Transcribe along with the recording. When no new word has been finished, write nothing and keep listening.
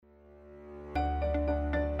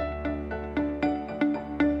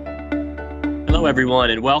Hello, everyone,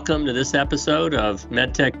 and welcome to this episode of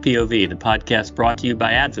MedTech POV, the podcast brought to you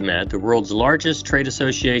by AdvaMed, the world's largest trade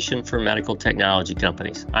association for medical technology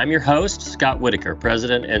companies. I'm your host, Scott Whitaker,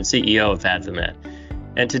 President and CEO of AdvaMed.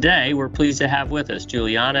 And today, we're pleased to have with us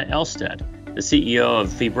Juliana Elstead, the CEO of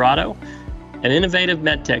Vibrato, an innovative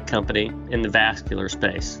medtech company in the vascular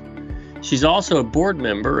space. She's also a board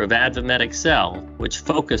member of AdvaMed Excel, which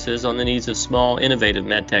focuses on the needs of small, innovative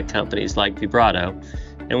medtech companies like Vibrato,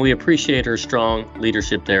 and we appreciate her strong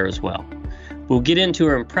leadership there as well. We'll get into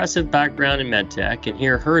her impressive background in medtech and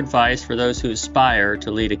hear her advice for those who aspire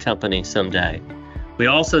to lead a company someday. We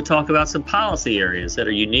also talk about some policy areas that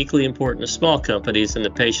are uniquely important to small companies and the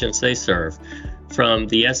patients they serve, from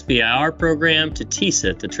the SBIR program to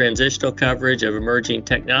TCET, the transitional coverage of emerging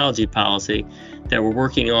technology policy that we're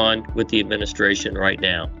working on with the administration right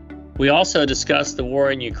now. We also discuss the war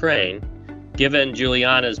in Ukraine. Given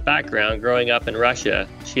Juliana's background growing up in Russia,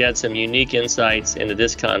 she had some unique insights into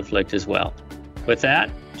this conflict as well. With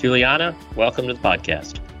that, Juliana, welcome to the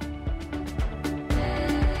podcast.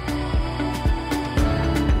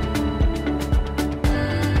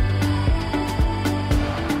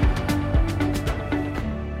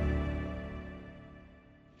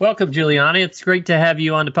 Welcome, Juliana. It's great to have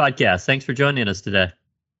you on the podcast. Thanks for joining us today.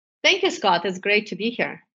 Thank you, Scott. It's great to be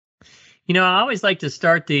here. You know, I always like to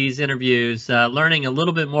start these interviews learning a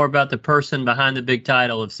little bit more about the person behind the big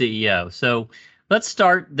title of CEO. So let's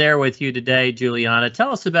start there with you today, Juliana.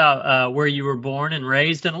 Tell us about where you were born and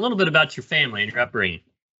raised and a little bit about your family and your upbringing.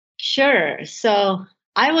 Sure. So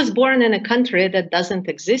I was born in a country that doesn't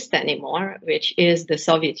exist anymore, which is the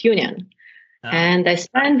Soviet Union. And I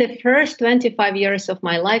spent the first 25 years of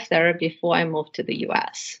my life there before I moved to the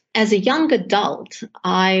US. As a young adult,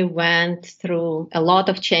 I went through a lot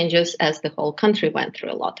of changes, as the whole country went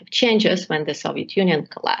through a lot of changes when the Soviet Union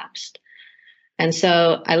collapsed. And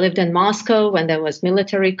so I lived in Moscow when there was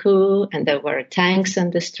military coup and there were tanks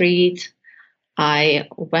in the street. I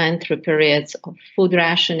went through periods of food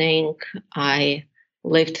rationing. I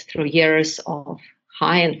lived through years of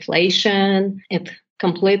high inflation. It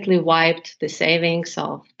completely wiped the savings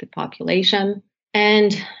of the population.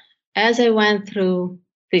 And as I went through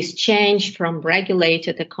this change from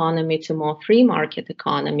regulated economy to more free market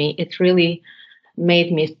economy, it really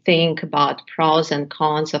made me think about pros and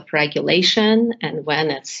cons of regulation and when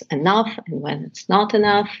it's enough and when it's not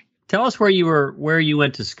enough. Tell us where you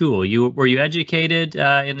went to school. Were you educated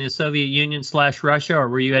in the Soviet Union / Russia, or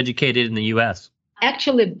were you educated in the US?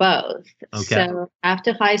 Actually, both. Okay. So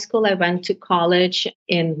after high school, I went to college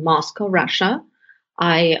in Moscow, Russia.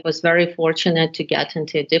 I was very fortunate to get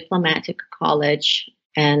into a diplomatic college,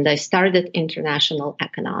 and I started international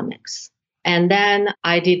economics. And then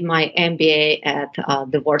I did my MBA at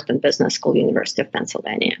the Wharton Business School, University of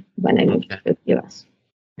Pennsylvania, when I moved to the U.S.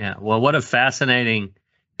 Yeah, well, what a fascinating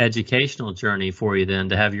educational journey for you then,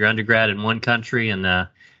 to have your undergrad in one country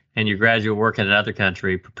and your graduate work in another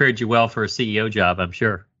country. Prepared you well for a CEO job, I'm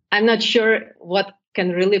sure. I'm not sure what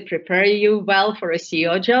can really prepare you well for a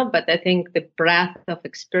CEO job, but I think the breadth of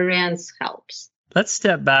experience helps. Let's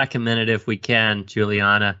step back a minute if we can,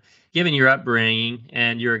 Juliana. Given your upbringing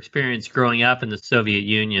and your experience growing up in the Soviet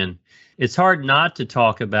Union, it's hard not to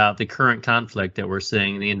talk about the current conflict that we're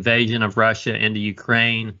seeing, the invasion of Russia into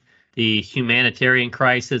Ukraine, the humanitarian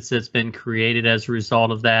crisis that's been created as a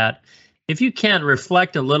result of that. If you can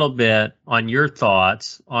reflect a little bit on your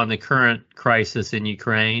thoughts on the current crisis in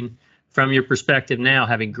Ukraine from your perspective now,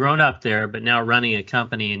 having grown up there, but now running a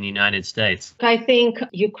company in the United States. I think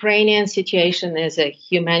Ukrainian situation is a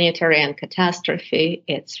humanitarian catastrophe.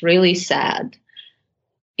 It's really sad.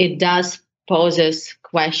 It does poses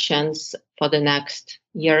questions for the next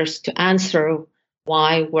years to answer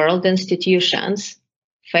why world institutions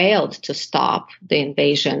failed to stop the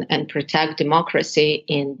invasion and protect democracy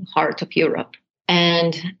in the heart of Europe.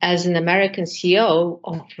 And as an American CEO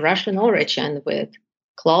of Russian origin with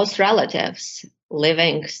close relatives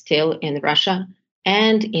living still in Russia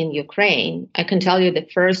and in Ukraine, I can tell you the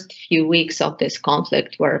first few weeks of this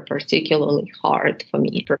conflict were particularly hard for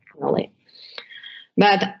me personally.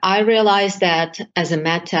 But I realized that as a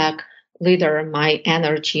medtech leader, my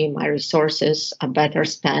energy, my resources are better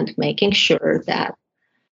spent making sure that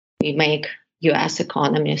we make U.S.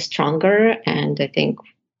 economy stronger. And I think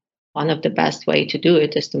one of the best way to do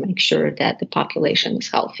it is to make sure that the population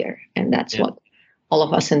is healthier. And that's what all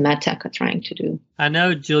of us in medtech are trying to do. I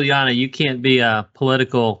know, Juliana, you can't be a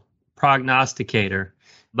political prognosticator,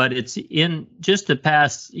 but it's in just the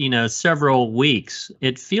past, several weeks,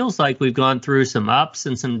 it feels like we've gone through some ups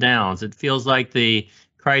and some downs. It feels like the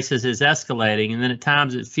crisis is escalating, and then at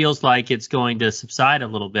times it feels like it's going to subside a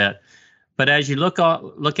little bit. But as you look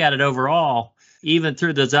at it overall, even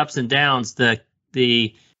through those ups and downs,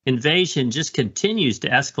 the invasion just continues to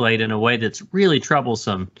escalate in a way that's really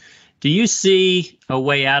troublesome. Do you see a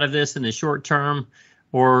way out of this in the short term,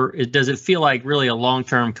 or does it feel like really a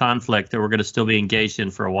long-term conflict that we're going to still be engaged in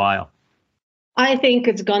for a while? I think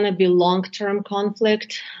it's going to be long-term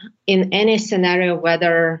conflict in any scenario,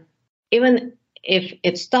 whether even if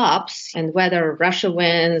it stops and whether Russia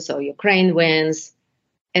wins or Ukraine wins,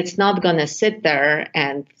 it's not going to sit there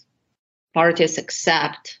and parties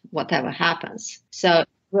accept whatever happens. So it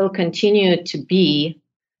will continue to be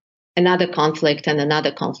another conflict and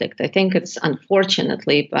another conflict. I think it's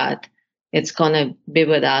unfortunately, but it's going to be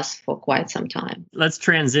with us for quite some time. Let's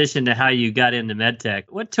transition to how you got into medtech.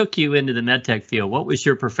 What took you into the medtech field? What was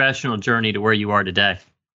your professional journey to where you are today?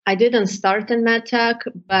 I didn't start in medtech,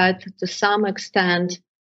 but to some extent,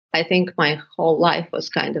 I think my whole life was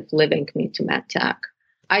kind of leading me to medtech.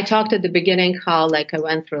 I talked at the beginning how I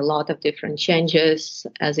went through a lot of different changes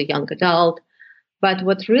as a young adult. But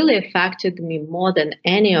what really affected me more than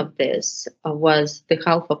any of this was the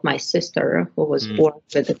health of my sister, who was born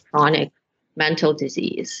with a chronic mental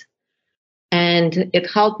disease. And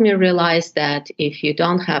it helped me realize that if you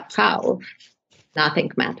don't have health,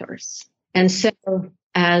 nothing matters. And so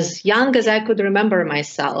as young as I could remember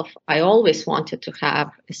myself, I always wanted to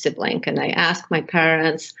have a sibling. And I asked my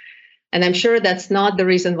parents, and I'm sure that's not the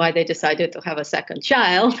reason why they decided to have a second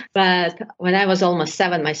child. But when I was almost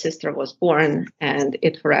 7, my sister was born, and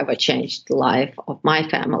it forever changed the life of my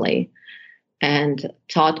family and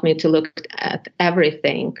taught me to look at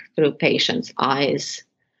everything through patients' eyes.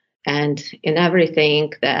 And in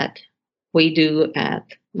everything that we do at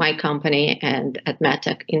my company and at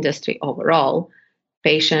MedTech industry overall,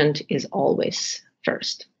 patient is always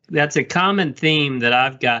first. That's a common theme that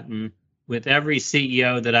I've gotten with every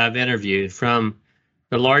CEO that I've interviewed, from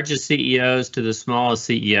the largest CEOs to the smallest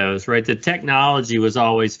CEOs, right? The technology was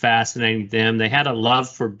always fascinating to them. They had a love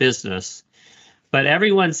for business, but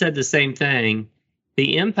everyone said the same thing: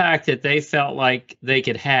 the impact that they felt like they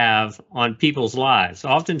could have on people's lives.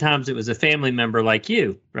 Oftentimes it was a family member like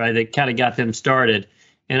you, right, that kind of got them started.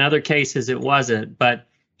 In other cases, it wasn't. But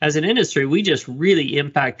as an industry, we just really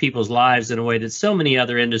impact people's lives in a way that so many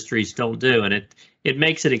other industries don't do. And it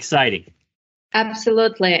makes it exciting.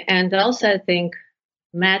 Absolutely. And also, I think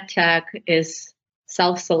MedTech is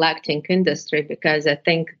self-selecting industry, because I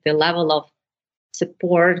think the level of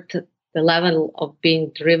support, the level of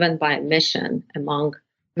being driven by a mission among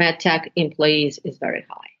MedTech employees is very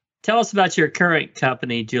high. Tell us about your current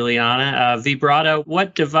company, Juliana, Vibrato.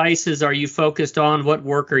 What devices are you focused on? What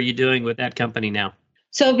work are you doing with that company now?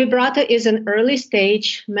 So Vibrato is an early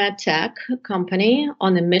stage medtech company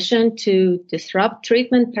on a mission to disrupt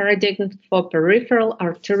treatment paradigms for peripheral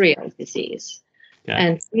arterial disease. Okay.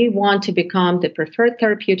 And we want to become the preferred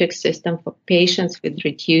therapeutic system for patients with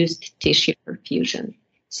reduced tissue perfusion.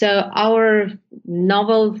 So our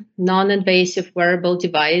novel non-invasive wearable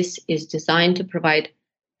device is designed to provide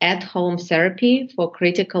at-home therapy for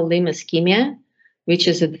critical limb ischemia, which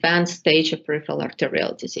is an advanced stage of peripheral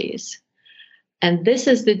arterial disease. And this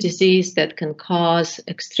is the disease that can cause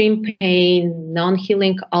extreme pain,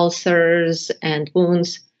 non-healing ulcers and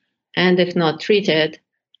wounds, and if not treated,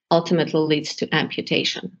 ultimately leads to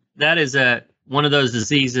amputation. That is one of those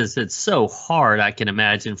diseases that's so hard, I can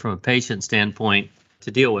imagine, from a patient standpoint to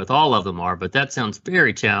deal with. All of them are, but that sounds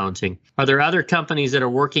very challenging. Are there other companies that are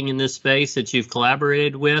working in this space that you've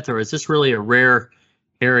collaborated with, or is this really a rare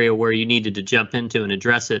area where you needed to jump into and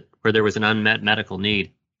address it, where there was an unmet medical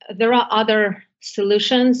need? There are other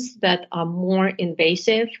solutions that are more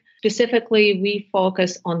invasive. Specifically, we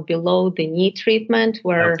focus on below the knee treatment,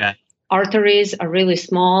 where arteries are really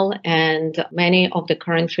small and many of the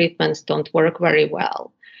current treatments don't work very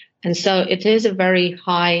well. And so it is a very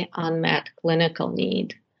high unmet clinical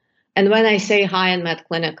need. And when I say high unmet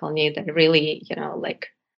clinical need, I really,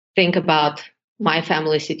 think about my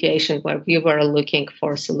family situation where we were looking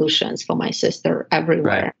for solutions for my sister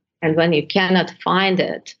everywhere. Right. And when you cannot find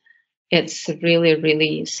it, it's really,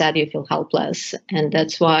 really sad. You feel helpless. And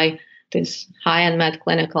that's why this high unmet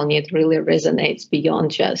clinical need really resonates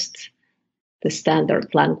beyond just the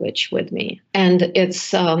standard language with me. And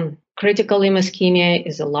it's critical limb ischemia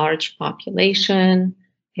is a large population.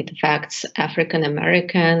 It affects African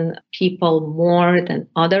American people more than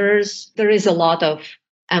others. There is a lot of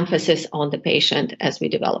emphasis on the patient as we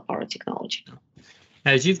develop our technology.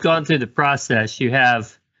 As you've gone through the process, you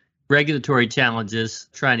have regulatory challenges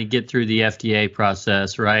trying to get through the FDA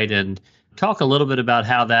process, right? And talk a little bit about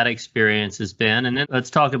how that experience has been. And then let's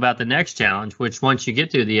talk about the next challenge, which once you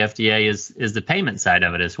get through the FDA is the payment side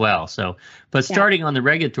of it as well. So, but starting on the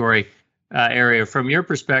regulatory, area. From your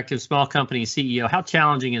perspective, small company CEO, how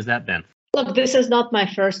challenging has that been? Look, this is not my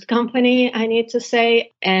first company, I need to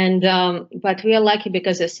say, and but we are lucky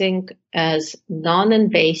because I think as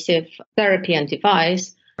non-invasive therapy and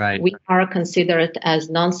device, right, we are considered as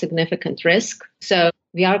non-significant risk. So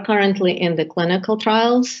we are currently in the clinical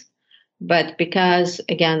trials, but because,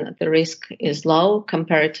 again, the risk is low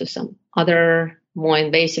compared to some other more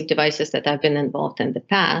invasive devices that have been involved in the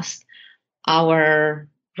past, our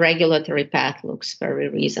regulatory path looks very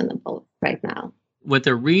reasonable right now. With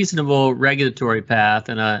a reasonable regulatory path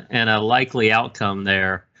and a likely outcome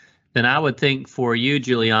there, then I would think for you,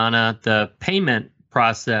 Juliana, the payment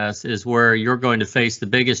process is where you're going to face the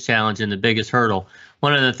biggest challenge and the biggest hurdle.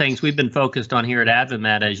 One of the things we've been focused on here at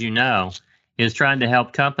AdvaMed, as you know, is trying to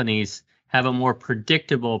help companies have a more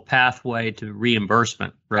predictable pathway to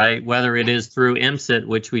reimbursement, right? Whether it is through MCIT,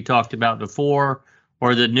 which we talked about before,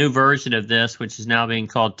 or the new version of this, which is now being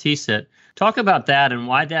called TCET. Talk about that and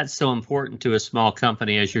why that's so important to a small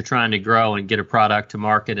company as you're trying to grow and get a product to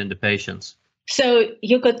market and to patients. So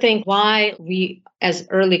you could think why we, as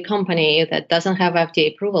early company that doesn't have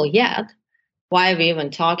FDA approval yet, why are we even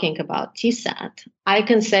talking about TCET? I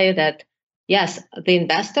can say that, yes, the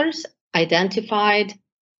investors identified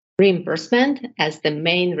reimbursement as the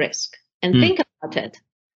main risk. And think about it.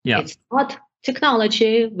 Yeah. It's not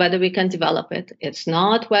technology, whether we can develop it. It's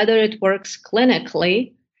not whether it works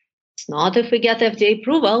clinically. It's not if we get FDA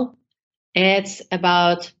approval. It's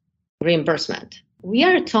about reimbursement. We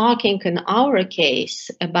are talking in our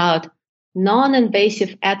case about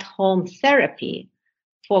non-invasive at-home therapy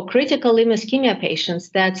for critical limb ischemia patients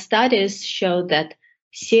that studies show that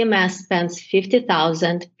CMS spends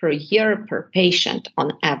 $50,000 per year per patient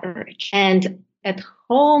on average. And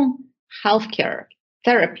at-home healthcare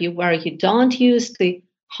therapy where you don't use the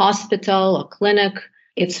hospital or clinic,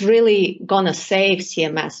 it's really going to save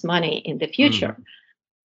CMS money in the future.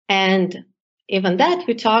 And even that,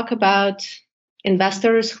 we talk about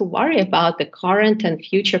investors who worry about the current and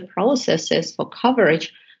future processes for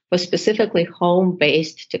coverage for specifically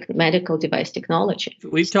home-based medical device technology.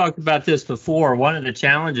 We've talked about this before. One of the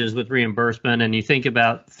challenges with reimbursement, and you think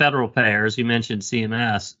about federal payers, you mentioned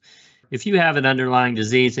CMS, if you have an underlying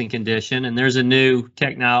disease and condition and there's a new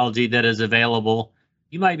technology that is available,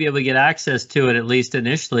 you might be able to get access to it, at least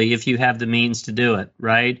initially, if you have the means to do it,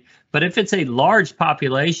 right? But if it's a large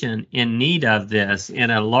population in need of this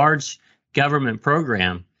in a large government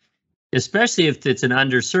program, especially if it's an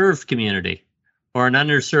underserved community or an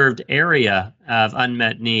underserved area of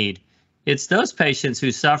unmet need, it's those patients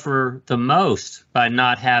who suffer the most by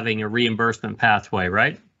not having a reimbursement pathway,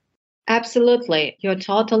 right? Absolutely. You're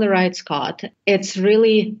totally right, Scott. It's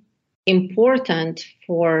really important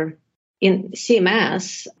for in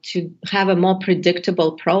CMS to have a more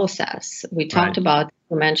predictable process. We talked about,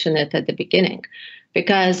 you mentioned it at the beginning,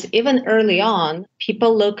 because even early on,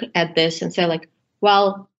 people look at this and say like,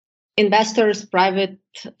 well, investors, private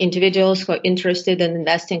individuals who are interested in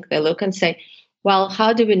investing, they look and say, well,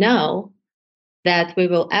 how do we know that we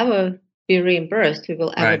will ever be reimbursed, we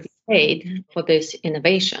will ever be paid for this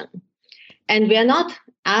innovation? And we are not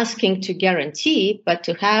asking to guarantee, but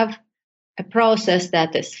to have a process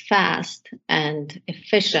that is fast and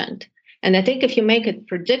efficient. And I think if you make it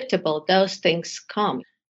predictable, those things come,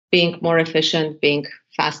 being more efficient, being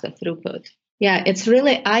faster throughput. Yeah, it's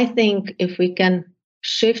really, I think if we can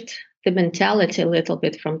shift the mentality a little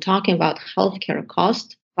bit from talking about healthcare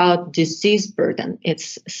cost, about disease burden,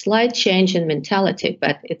 it's a slight change in mentality,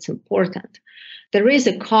 but it's important. There is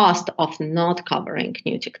a cost of not covering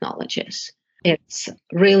new technologies. It's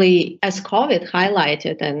really, as COVID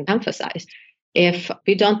highlighted and emphasized, if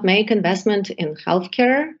we don't make investment in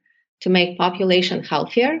healthcare to make population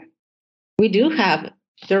healthier, we do have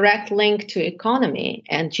direct link to economy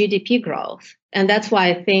and GDP growth. And that's why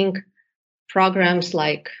I think programs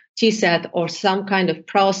like TCET or some kind of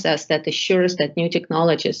process that assures that new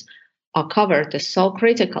technologies are covered is so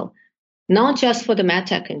critical, not just for the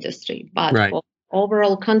medtech industry, but for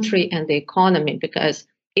overall country and the economy, because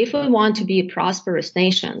if we want to be prosperous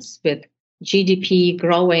nations with GDP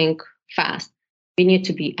growing fast, we need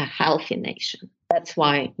to be a healthy nation. That's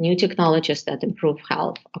why new technologies that improve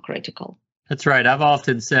health are critical. That's right. I've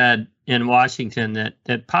often said in Washington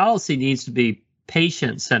that policy needs to be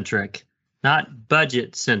patient-centric, not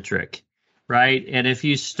budget-centric, right? And if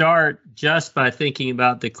you start just by thinking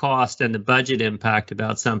about the cost and the budget impact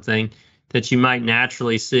about something that you might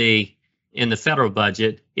naturally see in the federal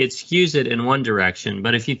budget, it skews it in one direction.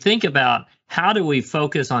 But if you think about how do we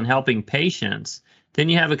focus on helping patients, then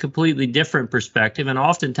you have a completely different perspective. And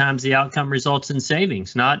oftentimes the outcome results in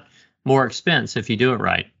savings, not more expense if you do it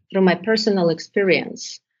right. Through my personal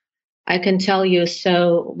experience, I can tell you,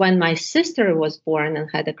 so when my sister was born and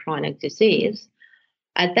had a chronic disease,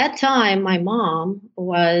 at that time, my mom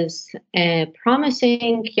was a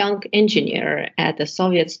promising young engineer at the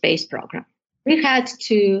Soviet space program. We had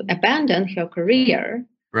to abandon her career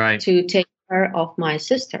to take care of my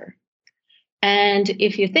sister. And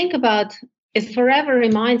if you think about it, forever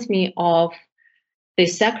reminds me of the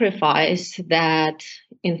sacrifice that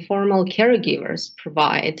informal caregivers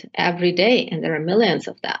provide every day, and there are millions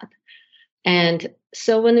of that. And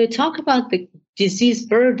so when we talk about the disease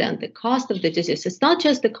burden, the cost of the disease, it's not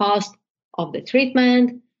just the cost of the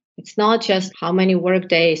treatment. It's not just how many work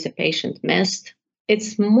days a patient missed.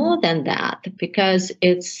 It's more than that, because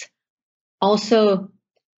it's the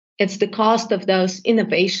cost of those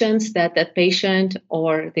innovations that that patient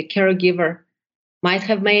or the caregiver might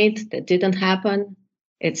have made that didn't happen.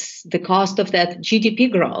 It's the cost of that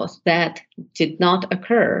GDP growth that did not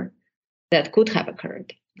occur, that could have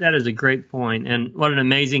occurred. That is a great point. And what an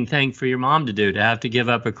amazing thing for your mom to do, to have to give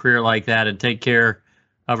up a career like that and take care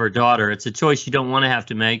of her daughter. It's a choice you don't want to have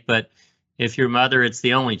to make, but if you're a mother, it's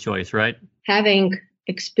the only choice, right? Having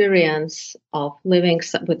experience of living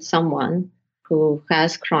with someone who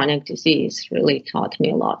has chronic disease really taught me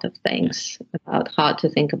a lot of things about how to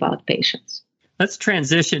think about patients. Let's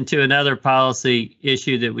transition to another policy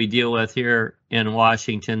issue that we deal with here in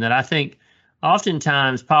Washington that I think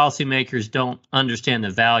oftentimes policymakers don't understand the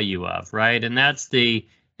value of, right? And that's the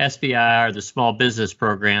SBIR, or the Small Business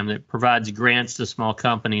Program, that provides grants to small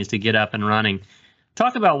companies to get up and running.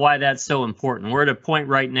 Talk about why that's so important. We're at a point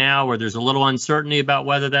right now where there's a little uncertainty about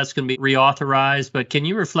whether that's going to be reauthorized, but can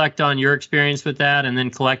you reflect on your experience with that, and then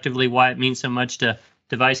collectively why it means so much to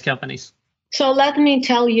device companies? So let me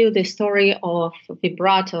tell you the story of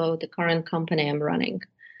Vibrato, the current company I'm running.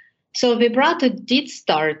 So Vibrato did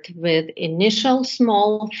start with initial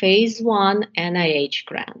small phase 1 NIH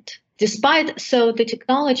grant. So the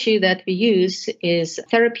technology that we use is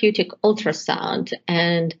therapeutic ultrasound,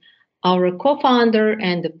 and our co-founder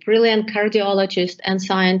and the brilliant cardiologist and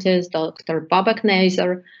scientist, Dr. Babak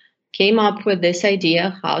Nazer, came up with this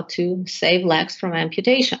idea how to save legs from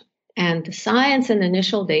amputation. And the science and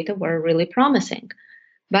initial data were really promising,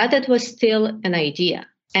 but it was still an idea.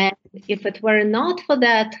 And if it were not for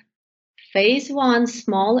that phase 1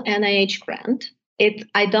 small NIH grant,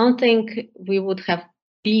 I don't think we would have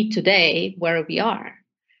be today where we are.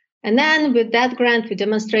 And then with that grant, we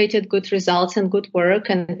demonstrated good results and good work,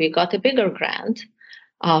 and we got a bigger grant,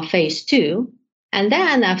 phase 2. And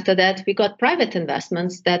then after that, we got private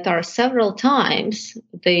investments that are several times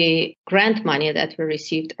the grant money that we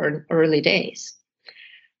received in early days.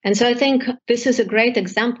 And so I think this is a great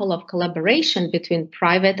example of collaboration between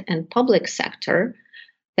private and public sector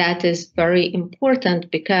that is very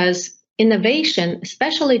important, because innovation,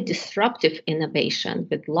 especially disruptive innovation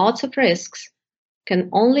with lots of risks, can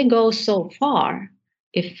only go so far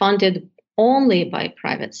if funded only by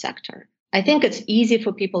private sector. I think it's easy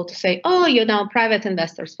for people to say, private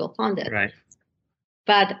investors will fund it. Right.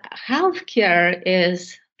 But healthcare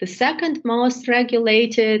is the second most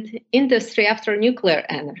regulated industry after nuclear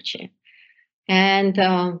energy. And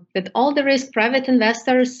with all the risk, private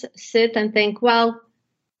investors sit and think, well,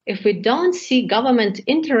 if we don't see government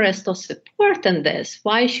interest or support in this,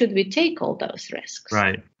 why should we take all those risks?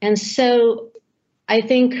 Right. And so I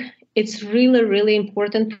think it's really, really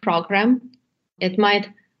important program. It might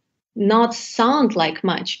not sound like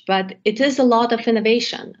much, but it is a lot of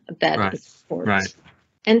innovation that it supports. Right.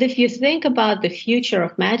 And if you think about the future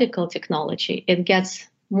of medical technology, it gets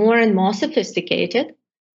more and more sophisticated,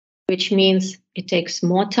 which means it takes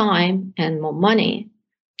more time and more money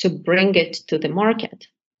to bring it to the market.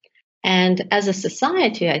 And as a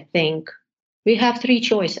society, I think we have 3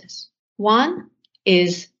 choices. One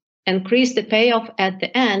is increase the payoff at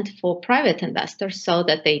the end for private investors so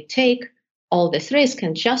that they take all this risk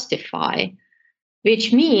and justify,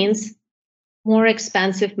 which means more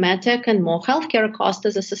expensive medtech and more healthcare costs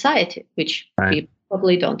as a society, which we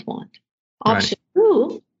probably don't want. Option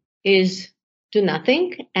 2 is do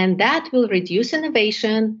nothing, and that will reduce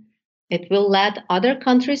innovation. It will let other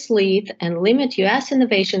countries lead and limit US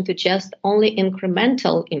innovation to just only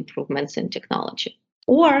incremental improvements in technology.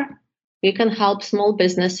 Or we can help small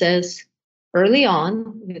businesses early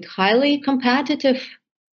on with highly competitive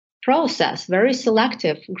process, very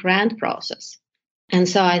selective grant process. And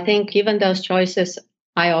so I think given those choices,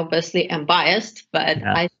 I obviously am biased, but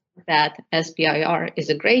I think that SBIR is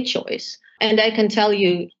a great choice. And I can tell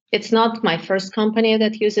you, it's not my first company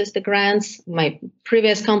that uses the grants. My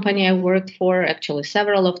previous company I worked for, actually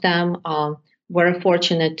several of them, were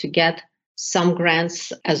fortunate to get some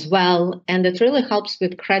grants as well. And it really helps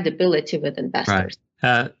with credibility with investors.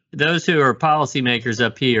 Right. those who are policymakers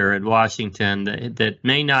up here in Washington that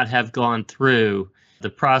may not have gone through the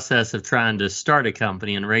process of trying to start a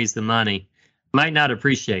company and raise the money might not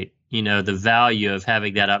appreciate, the value of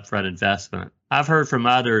having that upfront investment. I've heard from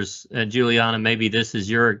others, Juliana, maybe this is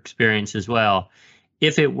your experience as well.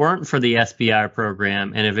 If it weren't for the SBIR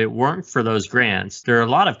program and if it weren't for those grants, there are a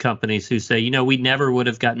lot of companies who say, we never would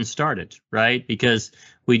have gotten started, right? Because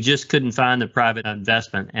we just couldn't find the private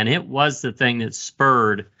investment. And it was the thing that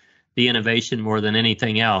spurred the innovation more than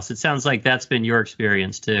anything else. It sounds like that's been your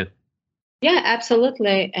experience too. Yeah,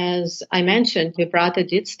 absolutely. As I mentioned, Vibrato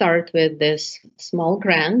did start with this small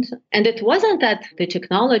grant, and it wasn't that the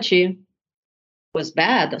technology was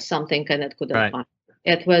bad or something and it couldn't Right. find.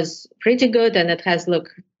 It was pretty good, and it has,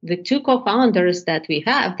 the two co-founders that we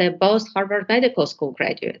have, they're both Harvard Medical School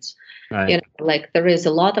graduates. Right. There is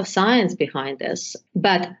a lot of science behind this,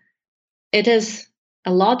 but it is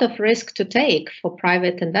a lot of risk to take for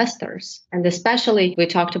private investors. And especially we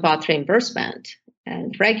talked about reimbursement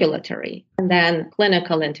and regulatory, and then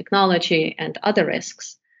clinical and technology and other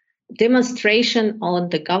risks. Demonstration on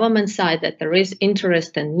the government side that there is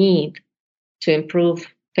interest and need to improve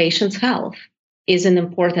patients' health is an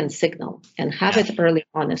important signal, and have it early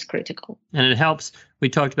on is critical. And it helps. We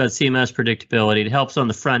talked about CMS predictability. It helps on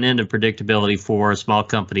the front end of predictability for a small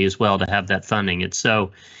company as well to have that funding. It's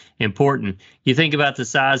so important. You think about the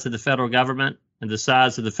size of the federal government and the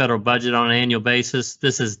size of the federal budget on an annual basis.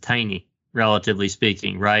 This is tiny, relatively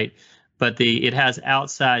speaking, right? But it has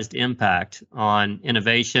outsized impact on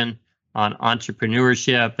innovation, on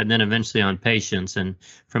entrepreneurship, and then eventually on patients. And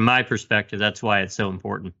from my perspective, that's why it's so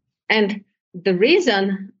important. And the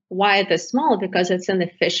reason why it is small, because it's an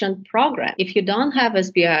efficient program. If you don't have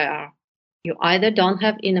SBIR, you either don't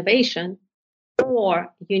have innovation,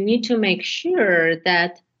 or you need to make sure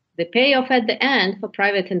that the payoff at the end for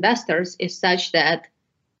private investors is such that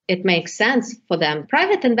it makes sense for them.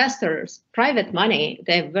 Private investors, private money,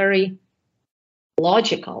 they're very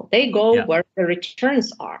logical. They go where the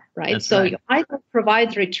returns are, right? That's so right. You either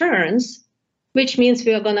provide returns, which means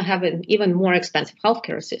we are going to have an even more expensive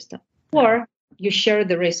healthcare system, or you share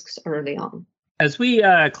the risks early on. As we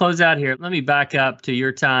close out here, let me back up to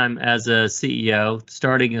your time as a CEO,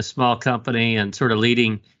 starting a small company and sort of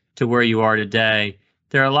leading to where you are today.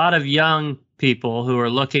 There are a lot of young people who are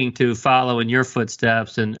looking to follow in your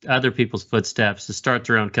footsteps and other people's footsteps to start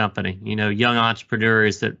their own company. Young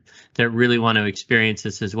entrepreneurs that really want to experience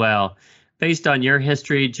this as well. Based on your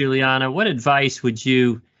history, Juliana, what advice would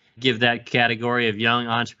you give that category of young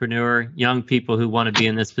entrepreneur, young people who want to be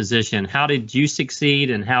in this position? How did you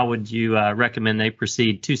succeed, and how would you recommend they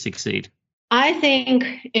proceed to succeed? I think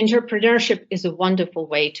entrepreneurship is a wonderful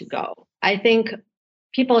way to go. I think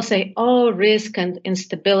people say, risk and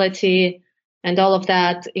instability and all of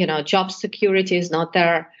that, job security is not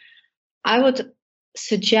there. I would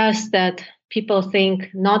suggest that people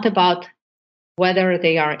think not about whether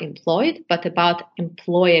they are employed, but about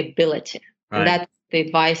employability. Right. And that's the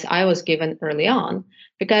advice I was given early on,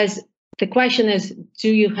 because the question is,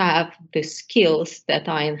 do you have the skills that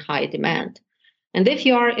are in high demand? And if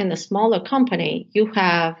you are in a smaller company, you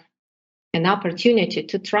have an opportunity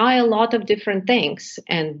to try a lot of different things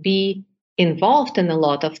and be involved in a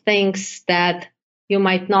lot of things that you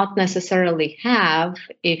might not necessarily have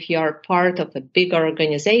if you're part of a bigger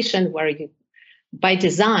organization where you, by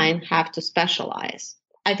design, have to specialize.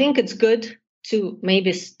 I think it's good to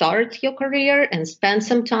maybe start your career and spend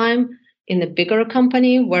some time in a bigger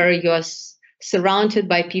company where you're surrounded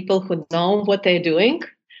by people who know what they're doing.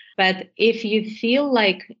 But if you feel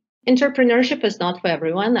like entrepreneurship is not for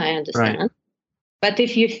everyone, I understand. Right. But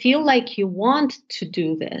if you feel like you want to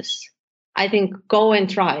do this, I think go and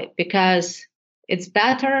try it, because it's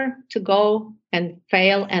better to go and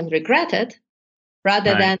fail and regret it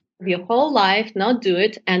rather than your whole life not do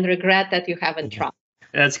it and regret that you haven't tried.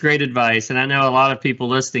 That's great advice. And I know a lot of people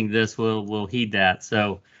listening to this will heed that.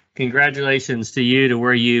 So congratulations to you to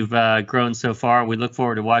where you've grown so far. We look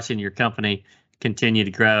forward to watching your company continue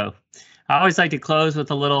to grow. I always like to close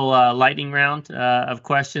with a little lightning round of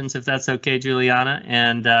questions, if that's okay, Juliana.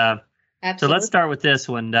 And so let's start with this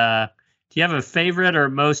one. Do you have a favorite or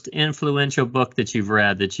most influential book that you've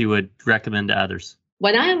read that you would recommend to others?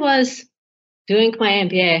 When I was doing my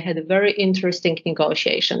MBA, I had a very interesting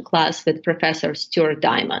negotiation class with Professor Stuart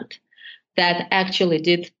Diamond that actually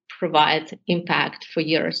did provide impact for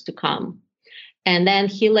years to come. And then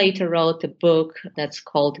he later wrote a book that's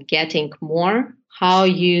called Getting More, How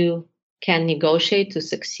You Can Negotiate to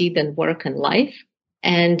Succeed in Work and Life.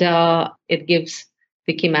 And it gives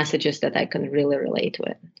the key messages that I can really relate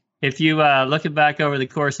with. If you, looking back over the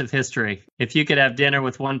course of history, if you could have dinner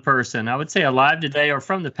with one person, I would say alive today or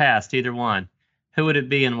from the past, either one, who would it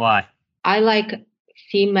be and why? I like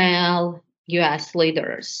female U.S.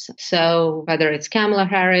 leaders. So whether it's Kamala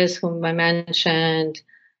Harris, whom I mentioned,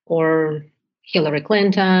 or Hillary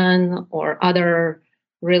Clinton, or other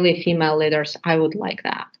really female leaders, I would like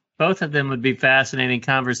that. Both of them would be fascinating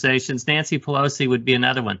conversations. Nancy Pelosi would be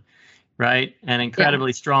another one, right? An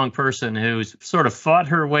incredibly strong person who's sort of fought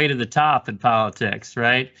her way to the top in politics,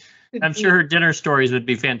 right? I'm sure her dinner stories would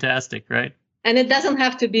be fantastic, right? And it doesn't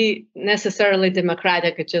have to be necessarily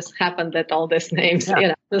Democratic. It just happened that all these names, just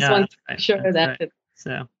want to make sure that. Right.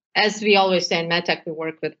 So, as we always say in MedTech, we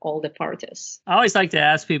work with all the parties. I always like to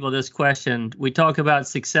ask people this question. We talk about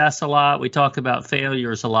success a lot. We talk about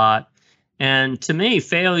failures a lot. And to me,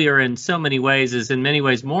 failure in so many ways is in many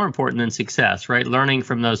ways more important than success, right? Learning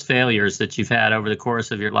from those failures that you've had over the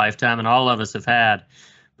course of your lifetime, and all of us have had.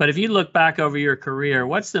 But if you look back over your career,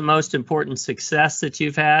 what's the most important success that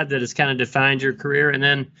you've had that has kind of defined your career? And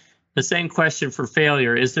then the same question for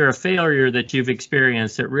failure. Is there a failure that you've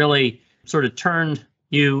experienced that really sort of turned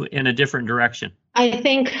you in a different direction? I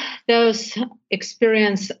think those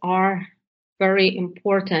experiences are very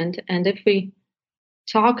important. And if we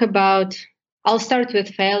talk about, I'll start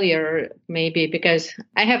with failure maybe, because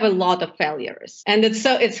I have a lot of failures. And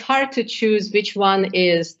it's hard to choose which one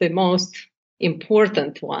is the most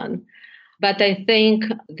important one. But I think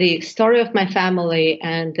the story of my family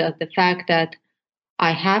and the fact that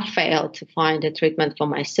I have failed to find a treatment for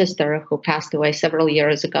my sister, who passed away several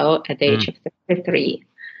years ago at the age of 33,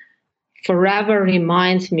 forever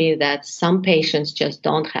reminds me that some patients just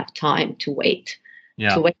don't have time to wait.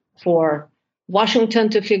 To wait for Washington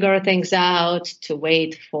to figure things out, to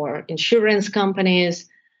wait for insurance companies.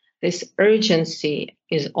 This urgency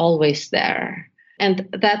is always there. And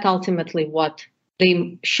that ultimately what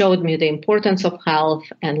they showed me the importance of health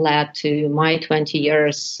and led to my 20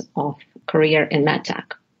 years of career in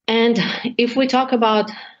MedTech. And if we talk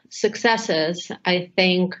about successes, I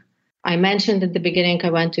think I mentioned at the beginning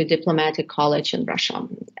I went to diplomatic college in Russia.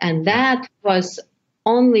 And that was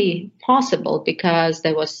only possible because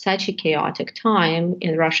there was such a chaotic time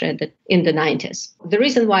in Russia in the 90s. The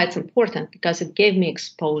reason why it's important, because it gave me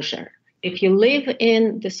exposure. If you live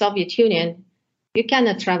in the Soviet Union, you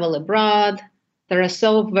cannot travel abroad. There are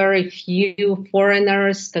so very few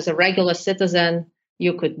foreigners. As a regular citizen,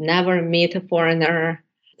 you could never meet a foreigner.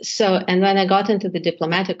 And when I got into the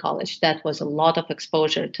diplomatic college, that was a lot of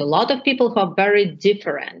exposure to a lot of people who are very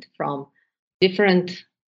different, from different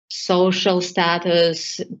social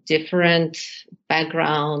status, different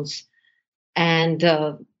backgrounds. And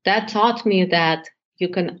that taught me that you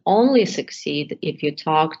can only succeed if you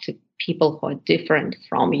talk to people who are different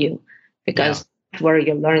from you, because that's where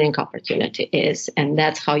your learning opportunity is. And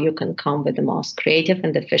that's how you can come with the most creative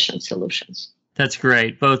and efficient solutions. That's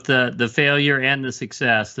great. Both the failure and the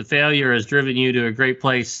success. The failure has driven you to a great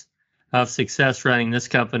place of success running this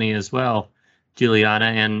company as well, Juliana,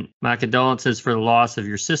 and my condolences for the loss of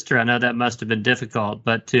your sister. I know that must have been difficult,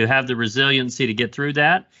 but to have the resiliency to get through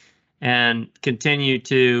that and continue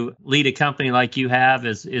to lead a company like you have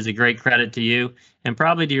is a great credit to you, and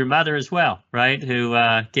probably to your mother as well, right, who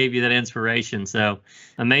gave you that inspiration. So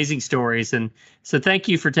amazing stories. And so thank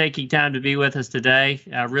you for taking time to be with us today.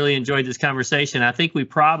 I really enjoyed this conversation. I think we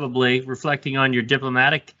probably, reflecting on your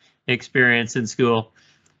diplomatic experience in school,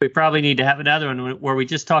 we probably need to have another one where we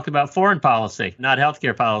just talk about foreign policy, not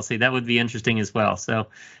healthcare policy. That would be interesting as well. So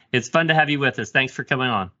it's fun to have you with us. Thanks for coming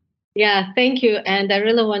on. Yeah, thank you. And I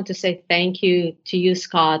really want to say thank you to you,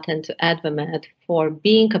 Scott, and to AdvaMed for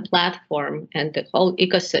being a platform and the whole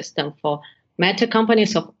ecosystem for MedTech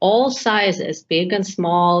companies of all sizes, big and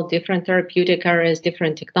small, different therapeutic areas,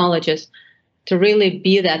 different technologies, to really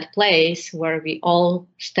be that place where we all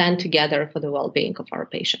stand together for the well-being of our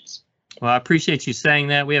patients. Well, I appreciate you saying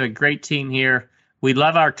that. We have a great team here. We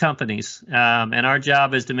love our companies, and our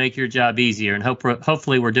job is to make your job easier, and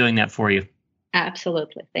hopefully we're doing that for you.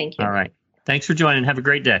 Absolutely. Thank you. All right. Thanks for joining. Have a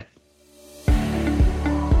great day.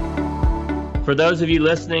 For those of you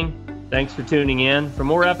listening, thanks for tuning in. For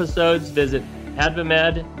more episodes, visit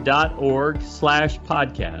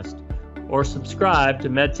advamed.org/podcast or subscribe to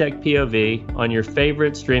MedTech POV on your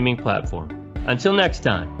favorite streaming platform. Until next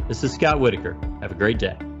time, this is Scott Whitaker. Have a great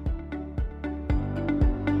day.